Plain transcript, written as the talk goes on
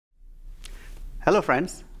Hello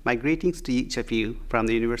friends, my greetings to each of you from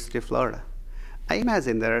the University of Florida. I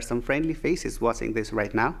imagine there are some friendly faces watching this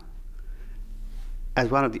right now. As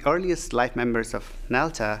one of the earliest life members of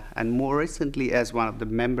NELTA, and more recently as one of the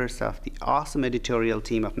members of the awesome editorial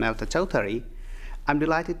team of NELTA Chaudhary, I'm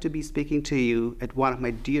delighted to be speaking to you at one of my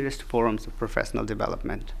dearest forums of professional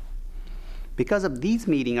development. Because of these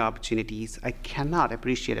meeting opportunities, I cannot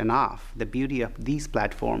appreciate enough the beauty of these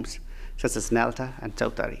platforms such as NELTA and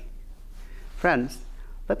Chaudhary. Friends,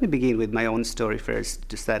 let me begin with my own story first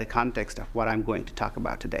to set a context of what I'm going to talk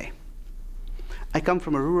about today. I come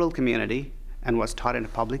from a rural community and was taught in a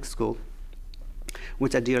public school,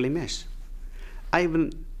 which I dearly miss. I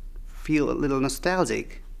even feel a little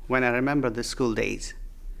nostalgic when I remember the school days.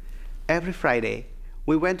 Every Friday,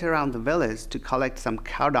 we went around the village to collect some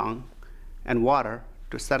cow dung and water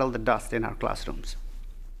to settle the dust in our classrooms.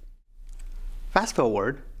 Fast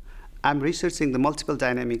forward, I'm researching the multiple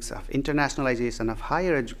dynamics of internationalization of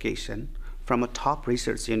higher education from a top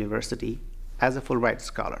research university as a Fulbright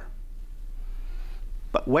scholar.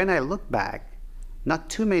 But when I look back, not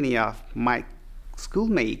too many of my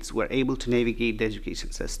schoolmates were able to navigate the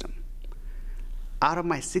education system. Out of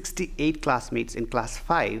my 68 classmates in class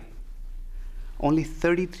 5, only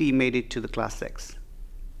 33 made it to the class 6.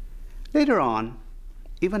 Later on,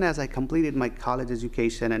 even as I completed my college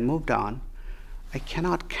education and moved on, I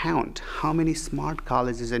cannot count how many smart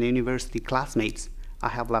colleges and university classmates I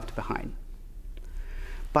have left behind.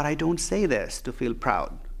 But I don't say this to feel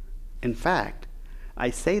proud. In fact, I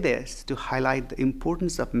say this to highlight the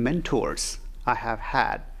importance of mentors I have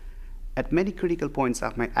had at many critical points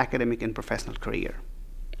of my academic and professional career.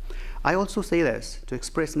 I also say this to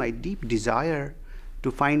express my deep desire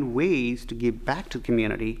to find ways to give back to the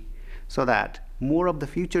community so that more of the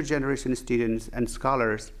future generation students and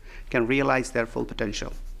scholars can realize their full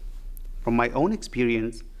potential. From my own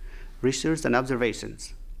experience, research, and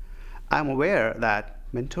observations, I'm aware that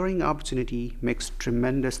mentoring opportunity makes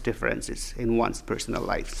tremendous differences in one's personal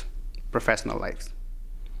lives, professional lives.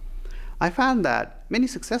 I found that many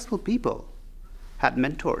successful people had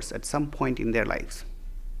mentors at some point in their lives.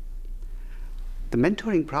 The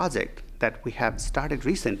mentoring project that we have started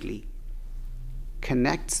recently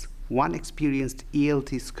connects one experienced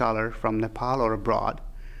ELT scholar from Nepal or abroad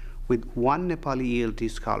with one Nepali ELT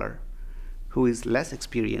scholar who is less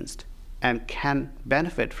experienced and can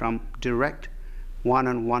benefit from direct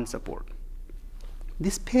one-on-one support.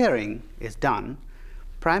 This pairing is done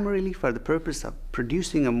primarily for the purpose of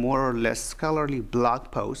producing a more or less scholarly blog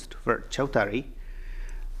post for Chaudhary,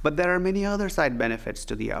 but there are many other side benefits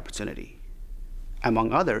to the opportunity.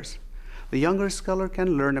 Among others, the younger scholar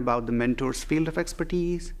can learn about the mentor's field of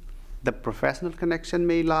expertise. The professional connection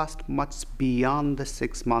may last much beyond the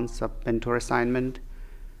 6 months of mentor assignment,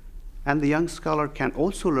 and the young scholar can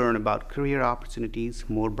also learn about career opportunities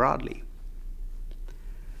more broadly.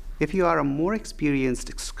 If you are a more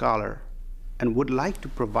experienced scholar and would like to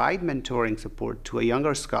provide mentoring support to a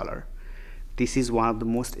younger scholar, this is one of the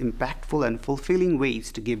most impactful and fulfilling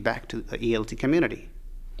ways to give back to the ELT community.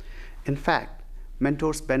 In fact,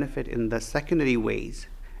 mentors benefit in the secondary ways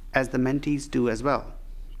as the mentees do as well.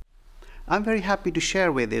 I'm very happy to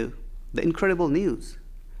share with you the incredible news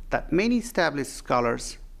that many established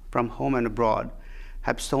scholars from home and abroad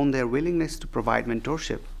have shown their willingness to provide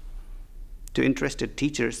mentorship to interested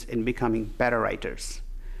teachers in becoming better writers,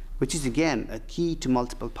 which is again a key to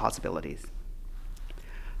multiple possibilities.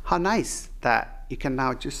 How nice that you can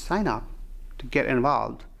now just sign up to get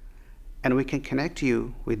involved, and we can connect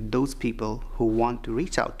you with those people who want to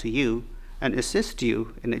reach out to you and assist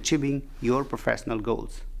you in achieving your professional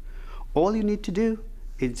goals. All you need to do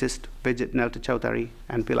is just visit NELTA Chaudhary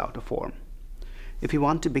and fill out a form. If you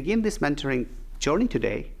want to begin this mentoring journey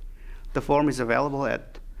today, the form is available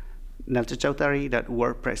at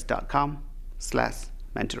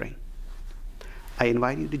neltachaudhary.wordpress.com/mentoring. I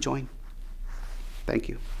invite you to join. Thank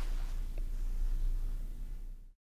you.